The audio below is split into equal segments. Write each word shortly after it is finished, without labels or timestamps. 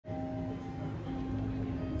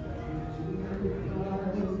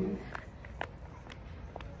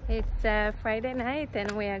It's Friday night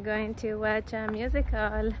and we are going to watch a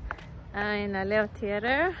musical in a little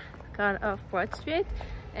theater called Off Broad Street.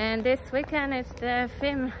 And this weekend it's the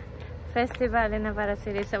film festival in Nevada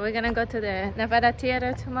City. So we're gonna go to the Nevada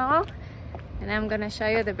Theater tomorrow and I'm gonna show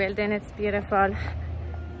you the building. It's beautiful.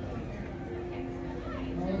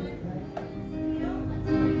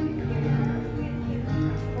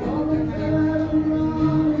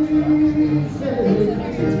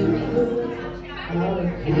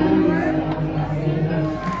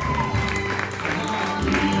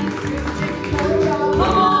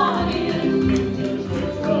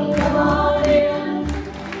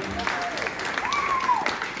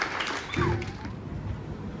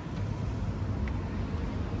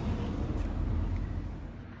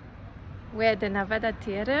 We're at the Nevada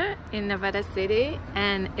Theater in Nevada City,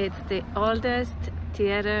 and it's the oldest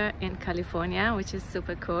theater in California, which is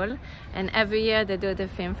super cool. And every year they do the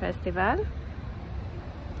film festival,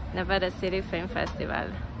 Nevada City Film Festival.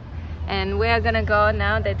 And we are gonna go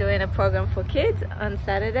now. They're doing a program for kids on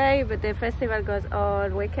Saturday, but the festival goes all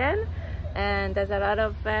weekend, and there's a lot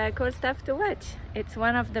of cool stuff to watch. It's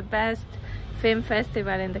one of the best film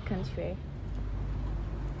festivals in the country.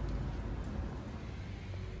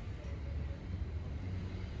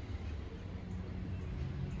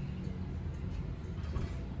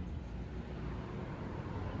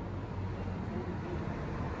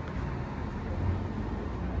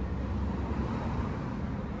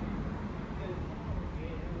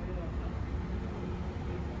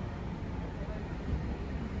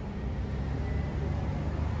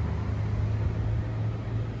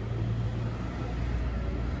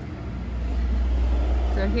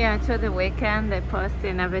 So here until the weekend, they're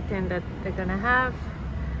posting everything that they're gonna have.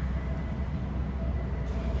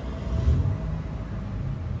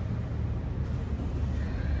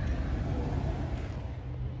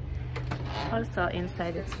 Also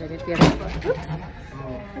inside it's very beautiful. Oops.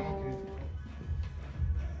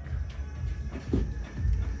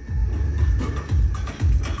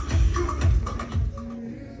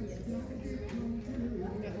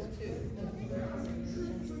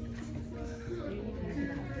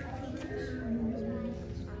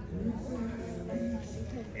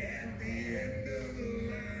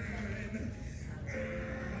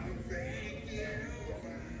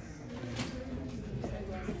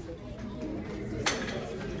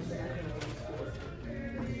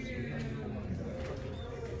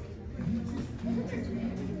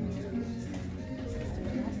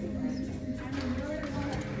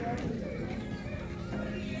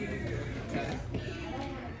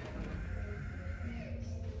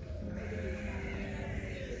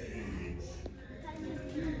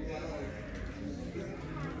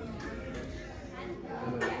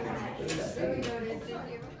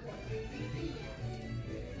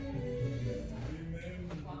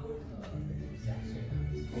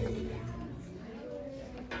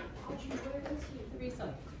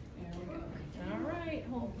 All right,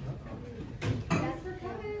 hold.